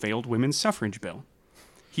sponsored a failed women's suffrage bill.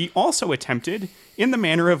 He also attempted, in the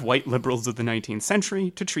manner of white liberals of the 19th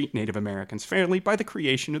century, to treat Native Americans fairly by the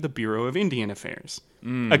creation of the Bureau of Indian Affairs.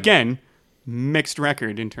 Again, mixed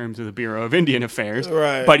record in terms of the Bureau of Indian Affairs.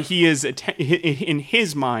 Right. But he is, in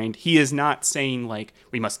his mind, he is not saying, like,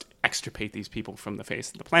 we must extirpate these people from the face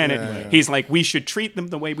of the planet. Yeah. He's like, we should treat them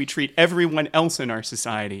the way we treat everyone else in our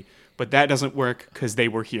society. But that doesn't work because they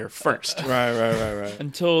were here first. Right.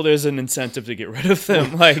 Until there's an incentive to get rid of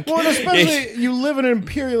them. Like, Well, and especially you live in an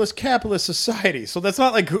imperialist capitalist society, so that's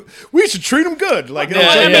not like we should treat them good. Like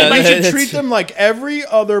we should treat them like every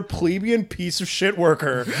other plebeian piece of shit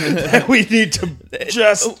worker that we need to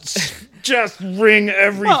just wring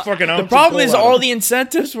every fucking ounce. the problem of is gold out all of. the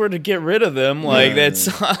incentives were to get rid of them. Like that's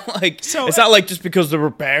not like it's not like just because they were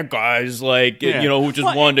bad guys, like who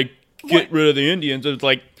just wanted to get rid of the Indians. It's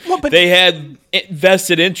like they had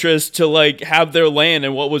vested interest to like have their land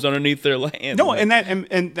and what was underneath their land. No, and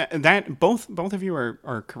that both of you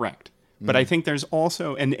are correct. But I think there's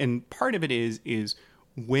also and part of it is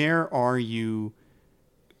where are you?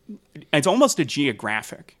 It's almost a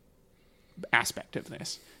geographic aspect of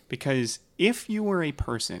this, because if you were a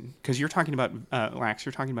person, because you're talking about Lax,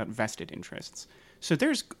 you're talking about vested interests. So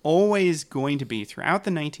there's always going to be, throughout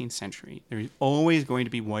the 19th century, there's always going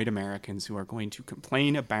to be white Americans who are going to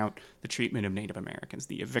complain about the treatment of Native Americans,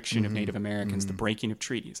 the eviction of Native Americans, the breaking of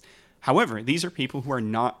treaties. However, these are people who are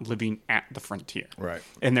not living at the frontier. Right.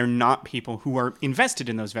 And they're not people who are invested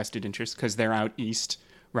in those vested interests because they're out east,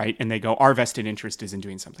 right? And they go, our vested interest is in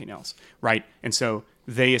doing something else, right? And so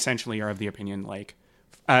they essentially are of the opinion, like,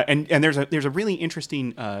 and there's a really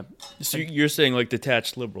interesting. So you're saying like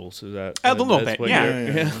detached liberals? Is that a little bit? what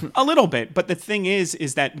Yeah, a little bit. But the thing is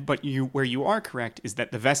that where you are correct is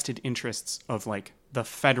that the vested interests of like the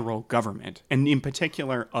federal government, and in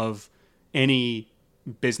particular of any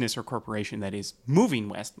business or corporation that is moving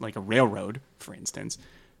west, like a railroad, for instance,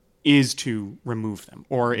 is to remove them,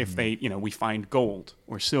 or if they, we find gold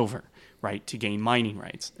or silver, right, to gain mining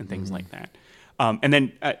rights and things like that. And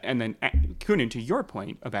then, Kunin, to your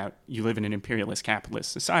point about you live in an imperialist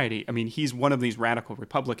capitalist society, I mean, he's one of these radical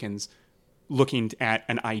Republicans looking at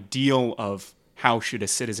an ideal of how should a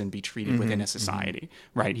citizen be treated within a society,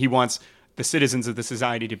 right? He wants the citizens of the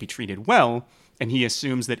society to be treated well, and he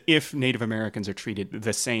assumes that if Native Americans are treated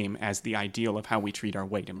the same as the ideal of how we treat our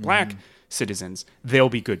white and black citizens, they'll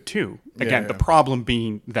be good too. Again, the problem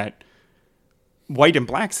being that white and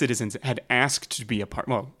black citizens had asked to be a part,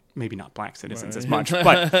 well, maybe not black citizens as much,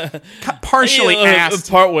 but partially asked.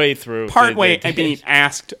 Partway being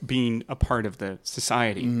asked being a part of the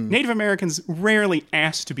society. Native Americans rarely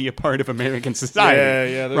asked to be a part of American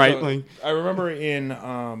society. Yeah. Right? I remember in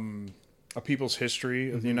A People's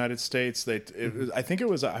History of the United States, I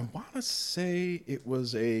want to say it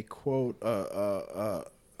was a quote, a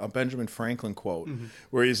Benjamin Franklin quote,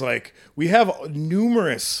 where he's like, we have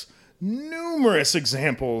numerous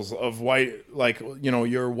examples of white, like,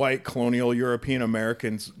 your white colonial European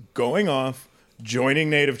Americans going off, joining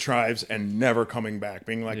native tribes and never coming back,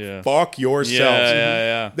 being like, fuck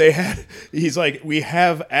yourselves. He's like, we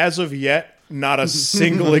have as of yet not a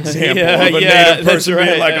single example of a native person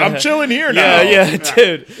being like, I'm chilling here now.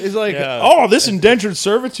 Dude. It's like, oh, this indentured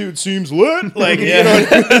servitude seems lit. Like, you know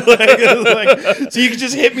what I mean? like, so you can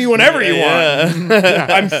just hit me whenever you want.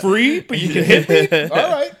 I'm free, but you can hit me. All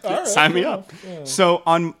right. Sign me up. Yeah. So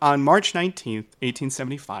on March 19th,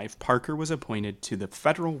 1875, Parker was appointed to the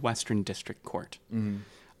Federal Western District Court.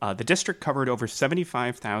 The district covered over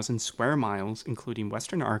 75,000 square miles, including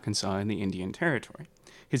western Arkansas and the Indian Territory.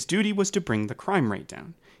 His duty was to bring the crime rate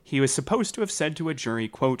down. He was supposed to have said to a jury,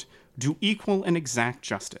 quote, "Do equal and exact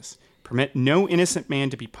justice. Permit no innocent man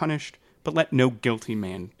to be punished, but let no guilty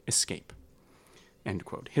man escape." End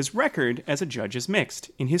quote. His record as a judge is mixed.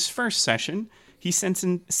 In his first session, he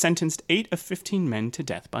sentenced 8 of 15 men to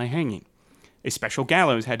death by hanging. A special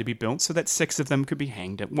gallows had to be built so that 6 of them could be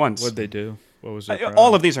hanged at once. What'd they do? What was it?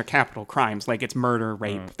 All of these are capital crimes, like it's murder,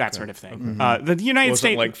 rape, that sort of thing. The United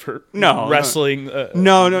States, like for wrestling,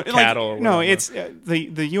 cattle. It's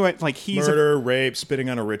the U.S. like he's murder, rape,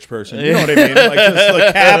 spitting on a rich person. You know what I mean? Like just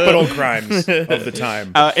the capital crimes of the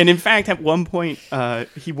time. And in fact, at one point,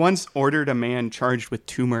 he once ordered a man charged with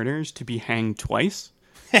 2 murders to be hanged twice.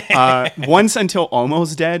 Once until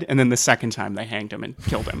almost dead, and then the second time they hanged him and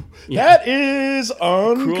killed him. That is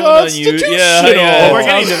unconstitutional. We're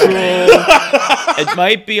getting to that. It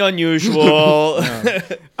might be unusual. In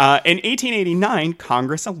 1889,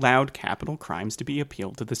 Congress allowed capital crimes to be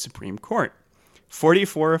appealed to the Supreme Court.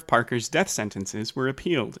 44 of Parker's death sentences were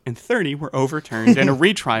appealed, and 30 were overturned, and a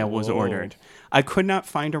retrial was ordered. I could not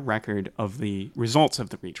find a record of the results of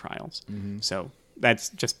the retrials, so that's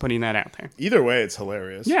just putting that out there. Either way, it's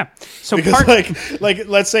hilarious. Yeah. So because like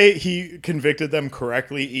let's say he convicted them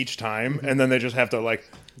correctly each time, and then they just have to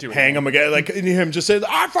hang him again. Like him just says,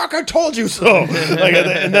 "I fucking told you so."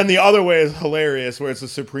 And then the other way is hilarious, where it's the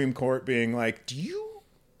Supreme Court being like, "Do you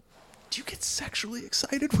get sexually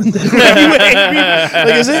excited when you hang people?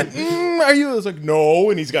 Like, is it? Are you?" It's like,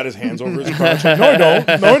 "No," and he's got his hands over his crotch. Like, "No, I don't.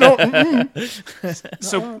 No, I don't."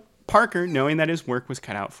 So Parker, knowing that his work was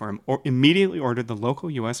cut out for him, immediately ordered the local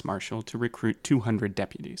U.S. Marshal to recruit 200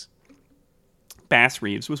 deputies. Bass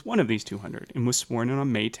Reeves was one of these 200 and was sworn in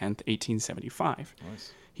on May 10th, 1875.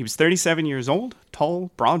 Nice. He was 37 years old,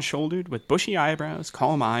 tall, broad-shouldered, with bushy eyebrows,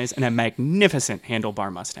 calm eyes, and a magnificent handlebar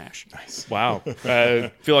mustache. Nice. Wow.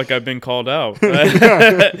 I feel like I've been called out.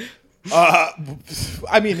 I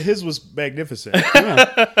mean, his was magnificent.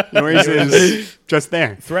 Yours is just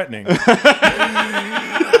there. Threatening.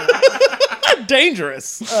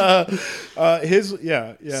 Dangerous. His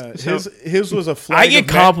was a flag. I get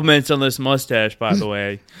compliments on this mustache, by the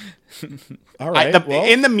way. All right.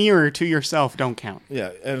 In the mirror to yourself don't count.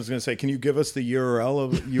 Yeah, I was gonna say, can you give us the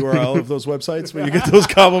URL of those websites where you get those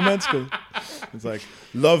compliments? It's like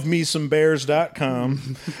lovemesomebears.com.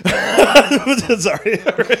 Sorry,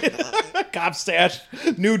 Copstash,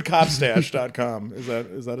 nudecopstash.com.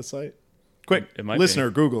 Is that a site? Quick, listener,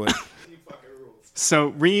 Google it. So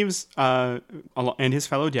Reeves and his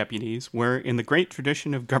fellow deputies were, in the great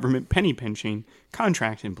tradition of government penny pinching,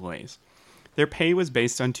 contract employees. Their pay was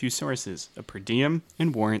based on 2 sources, a per diem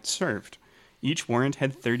and warrant served. Each warrant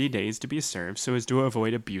had 30 days to be served so as to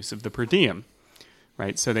avoid abuse of the per diem.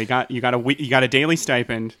 Right? So you got a daily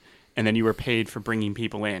stipend, and then you were paid for bringing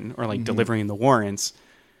people in or delivering the warrants.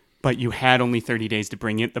 But you had only 30 days to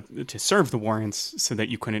bring it to serve the warrants, so that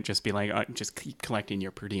you couldn't just be like, just keep collecting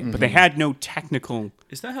your per diem. But they had no technical.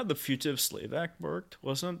 Is that how the Fugitive Slave Act worked?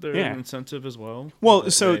 Wasn't there an incentive as well?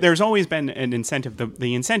 Well, so there's always been an incentive.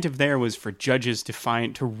 The incentive there was for judges to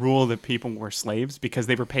rule that people were slaves, because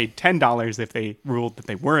they were paid $10 if they ruled that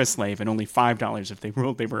they were a slave, and only $5 if they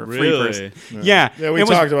ruled they were a free person. Yeah, we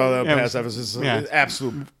talked about that past episodes.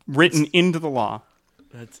 Absolute written into the law.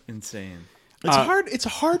 That's insane. It's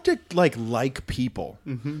hard to like people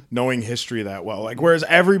knowing history that well. Like, whereas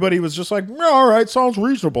everybody was just like, all right, sounds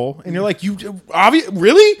reasonable, and you're like,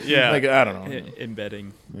 really? Yeah. Like, I don't know.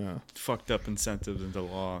 Embedding fucked up incentives into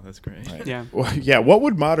law. That's great. Right. Yeah. Well, yeah. What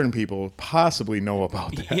would modern people possibly know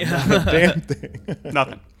about that? Yeah. Not a damn thing.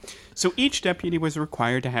 Nothing. So each deputy was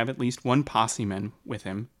required to have at least one posse man with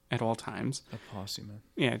him at all times. A posse man.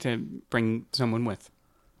 Yeah, to bring someone with.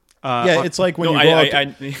 It's like when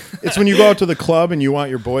it's when you go out to the club and you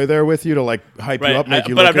want your boy there with you to hype you up, make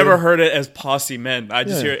you. But I've never heard it as posse men. I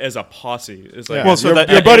just hear it as a posse. It's like, well, so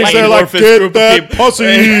your buddy's there like, get that pussy.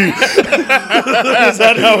 Is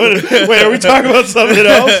that how it? Wait, are we talking about something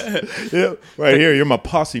else? Yeah, right here, you're my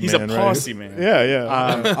posse man. He's a posse man. Yeah.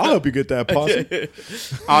 I'll help you get that posse.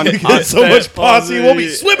 On so much posse, we'll be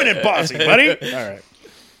swimming in posse, buddy. All right.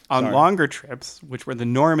 On longer trips, which were the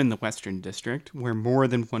norm in the Western District, where more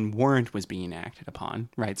than one warrant was being acted upon,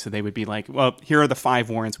 right? So they would be like, well, here are the 5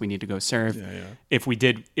 warrants we need to go serve. Yeah. If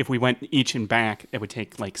we went each and back, it would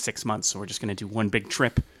take like 6 months. So we're just going to do one big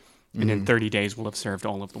trip, and in 30 days we'll have served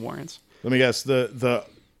all of the warrants. Let me guess, the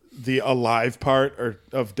alive part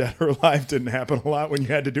of Dead or Alive didn't happen a lot when you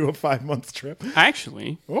had to do a 5-month trip.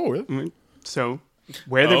 Actually. Oh, really? So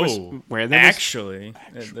there's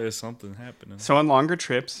something happening. So on longer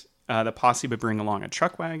trips, the posse would bring along a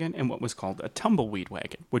truck wagon and what was called a tumbleweed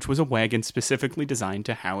wagon, which was a wagon specifically designed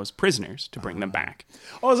to house prisoners to bring them back.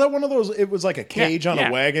 Oh, is that one of those? It was like a cage on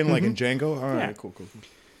a wagon, like in Django? All right, cool.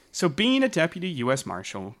 So being a deputy U.S.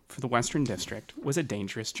 Marshal for the Western District was a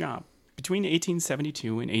dangerous job. Between 1872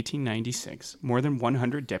 and 1896, more than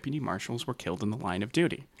 100 deputy marshals were killed in the line of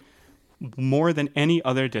duty, more than any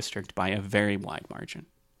other district by a very wide margin.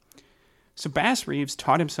 So Bass Reeves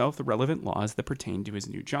taught himself the relevant laws that pertained to his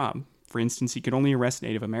new job. For instance, he could only arrest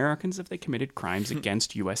Native Americans if they committed crimes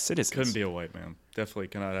against U.S. citizens. Couldn't be a white man. Definitely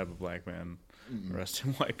cannot have a black man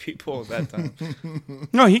arresting white people at that time.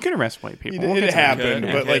 No, he could arrest white people. It happened,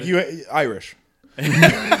 but like Irish. Like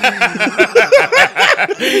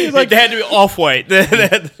they had to be off-white.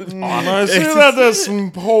 I see that there's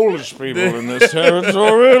some Polish people in this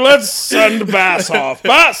territory. Let's send Bass off.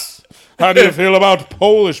 Bass! How do you feel about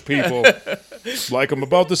Polish people? Like them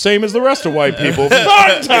about the same as the rest of white people.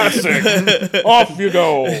 Fantastic! Off you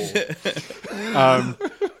go.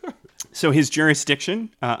 So his jurisdiction,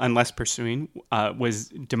 unless pursuing, was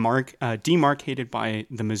demarcated by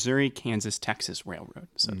the Missouri-Kansas-Texas Railroad.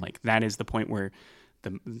 So that is the point where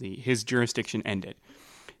his jurisdiction ended.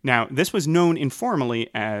 Now, this was known informally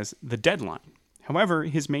as the deadline. However,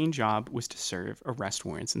 his main job was to serve arrest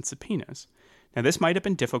warrants and subpoenas. Now, this might have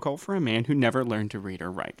been difficult for a man who never learned to read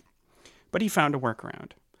or write, but he found a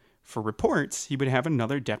workaround. For reports, he would have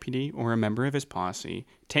another deputy or a member of his posse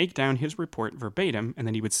take down his report verbatim, and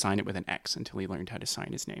then he would sign it with an X until he learned how to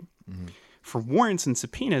sign his name. Mm-hmm. For warrants and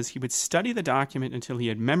subpoenas, he would study the document until he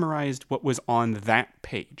had memorized what was on that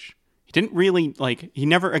page. He didn't really, he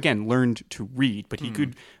never, again, learned to read, but he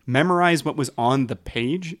could memorize what was on the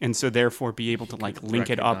page, and so therefore be able to, link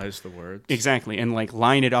it up. Recognize the words. Exactly, and,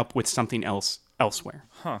 line it up with something else elsewhere.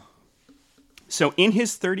 Huh. So in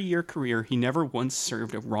his 30-year career, he never once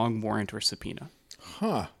served a wrong warrant or subpoena.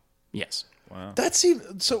 Huh. Yes. Wow. That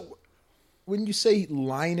seems... So, when you say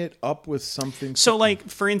line it up with something... So,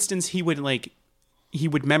 for instance, he would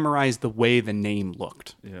memorize the way the name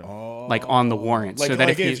looked. Yeah. On the warrant. So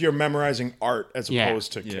that if you're memorizing art as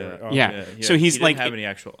opposed to... Yeah. So he didn't have any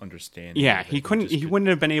actual understanding. Yeah, he wouldn't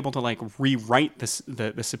have been able to, rewrite the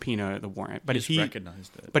subpoena or the warrant. But if he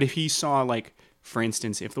recognized it. But if he saw, for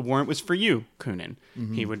instance, if the warrant was for you, Coonan,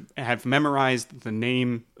 he would have memorized the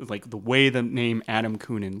name, the way the name Adam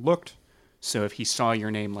Coonan looked. So if he saw your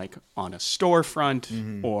name, on a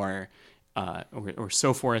storefront or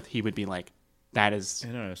so forth, he would be like, that is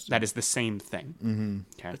the same thing. Mm-hmm.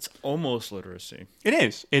 Okay. It's almost literacy. It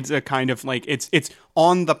is. It's a kind of it's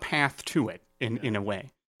on the path to it in a way.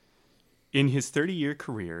 In his 30-year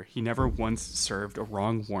career, he never once served a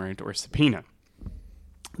wrong warrant or subpoena.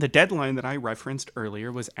 The deadline that I referenced earlier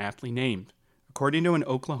was aptly named. According to an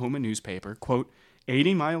Oklahoma newspaper, quote,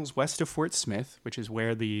 80 miles west of Fort Smith, which is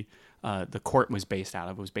where the court was based out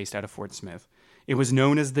of. It was based out of Fort Smith. It was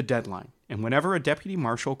known as the deadline, and whenever a deputy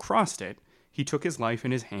marshal crossed it, he took his life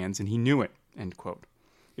in his hands and he knew it, end quote.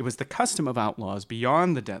 It was the custom of outlaws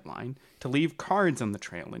beyond the deadline to leave cards on the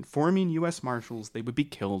trail informing U.S. Marshals they would be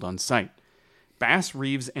killed on sight. Bass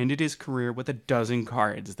Reeves ended his career with 12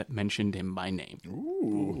 cards that mentioned him by name.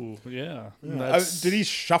 Ooh, yeah. Did he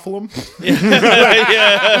shuffle them? Yeah.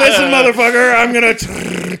 Listen, motherfucker, I'm gonna.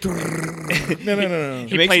 No.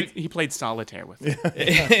 He played solitaire with it.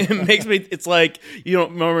 It makes me. It's like you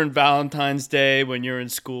don't remember in Valentine's Day when you're in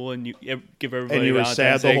school and you give everybody and you were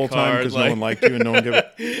sad the whole time because no like... one liked you and no one gave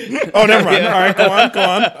it. Oh, never mind. Yeah. All right, go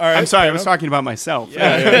on. All right. I'm sorry, I was talking about myself.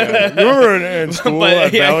 Yeah. You remember in school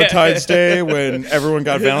at Valentine's Day when everyone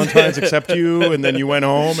got Valentine's except you, and then you went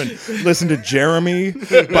home and listened to Jeremy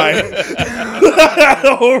by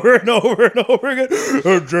over and over and over again.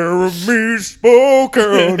 Jeremy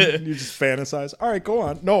spoken. You just fantasize. All right, go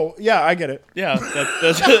on. No, yeah, I get it. Yeah,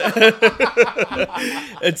 that's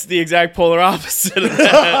it's the exact polar opposite of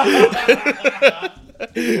that.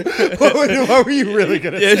 What were you really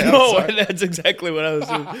going to say? No, that's exactly what I was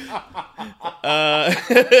doing.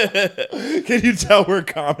 Can you tell we're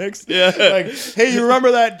comics? Yeah. Hey, you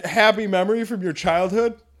remember that happy memory from your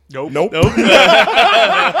childhood? Nope.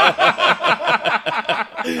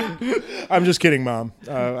 I'm just kidding, Mom.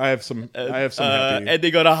 I have some happy.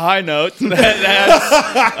 Ending on a high note.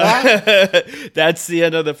 That's the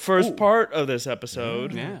end of the first part of this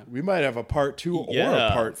episode. Yeah. We might have a part 2 or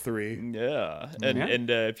a part 3. Yeah. And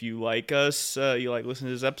if you like us, you like listening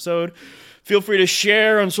to this episode, feel free to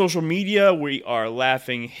share on social media. We are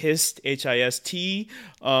Laughing Hist, HIST,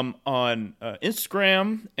 on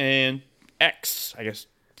Instagram and X, I guess,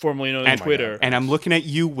 formerly known as Twitter. And I'm looking at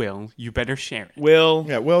you, Will. You better share it. Will.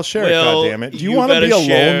 Yeah, Will, share it, goddammit. Do you want to be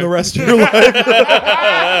alone the rest of your life?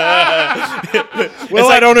 Well,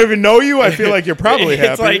 I don't even know you. I feel like you're probably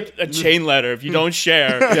happy. It's like a chain letter. If you don't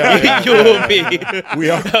share, you will be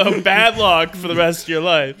bad luck for the rest of your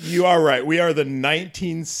life. You are right. We are the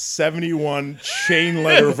 1971 chain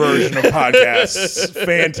letter version of podcasts.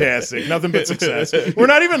 Fantastic. Nothing but success. We're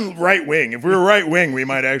not even right wing. If we were right wing, we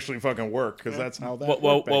might actually fucking work because that's how that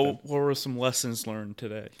works. What were some lessons learned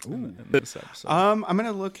today in this episode? I'm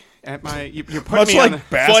gonna look at my. You're putting much me like on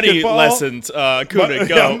funny lessons. Kuna,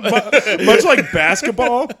 go. Much like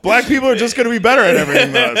basketball, black people are just gonna be better at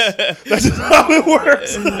everything than us. That's just how it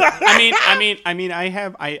works.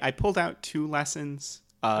 I pulled out 2 lessons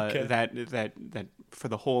that for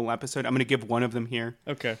the whole episode. I'm gonna give one of them here.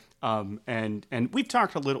 Okay. And we've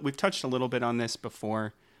touched a little bit on this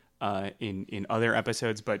before, in other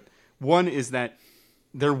episodes, but one is that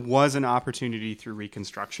there was an opportunity through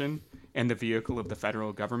Reconstruction and the vehicle of the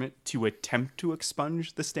federal government to attempt to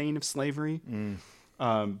expunge the stain of slavery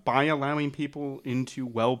by allowing people into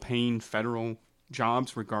well-paying federal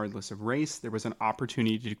jobs regardless of race. There was an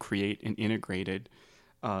opportunity to create an integrated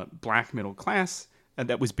black middle class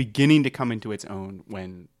that was beginning to come into its own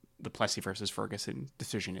when the Plessy versus Ferguson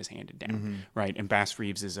decision is handed down, right? And Bass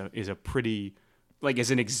Reeves is a pretty,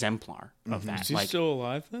 is an exemplar of that. Is he still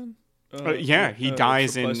alive then? He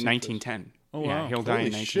dies in 1910. Oh, wow. Yeah, he'll die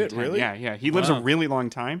in 1910. Shit, really? Yeah. He lives a really long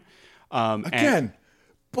time.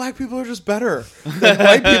 Black people are just better than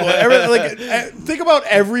white people. Think about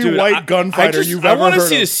every white gunfighter you've ever heard of. I want to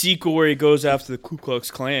see the sequel where he goes after the Ku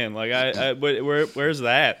Klux Klan. Where's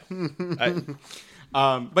that?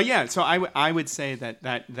 But yeah, so I would say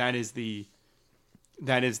that is the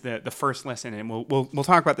first lesson, and we'll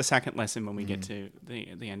talk about the second lesson when we get to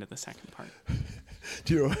the end of the second part.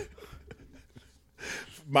 Do you know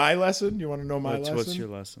my lesson? You want to know my lesson? What's your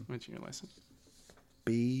lesson? What's your lesson?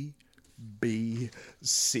 B,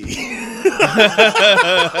 C.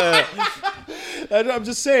 I'm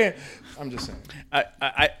just saying.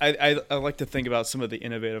 I like to think about some of the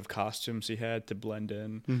innovative costumes he had to blend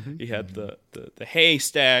in. Mm-hmm. He had the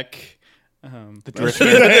haystack. The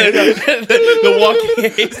driftman, the walking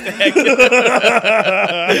haystack.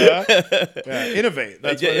 Innovate.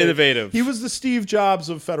 That's innovative. He was the Steve Jobs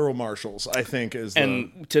of federal marshals, I think.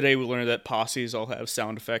 Today we learned that posses all have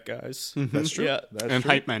sound effect guys. Mm-hmm. That's true. Yeah, and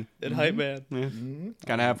hype men. And hype man. Yeah. Mm-hmm.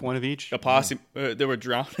 Gotta have one of each. A posse. They were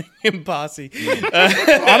drowning in posse.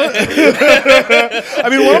 I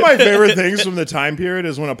mean, one of my favorite things from the time period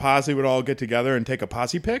is when a posse would all get together and take a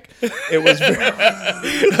posse pick. It was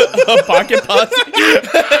a pocket posse.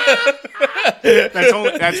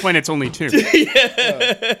 That's when it's only 2.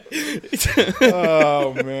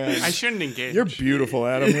 Oh man, I shouldn't engage. You're beautiful,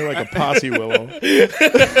 Adam. You're like a posse willow.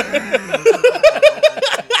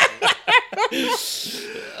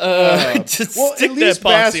 At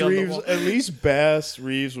least Bass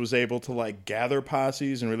Reeves was able to gather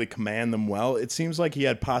posses and really command them well. It seems like he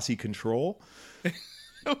had posse control.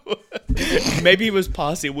 Maybe he was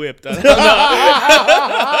posse whipped. I don't know.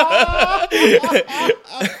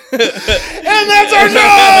 And that's our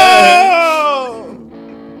show!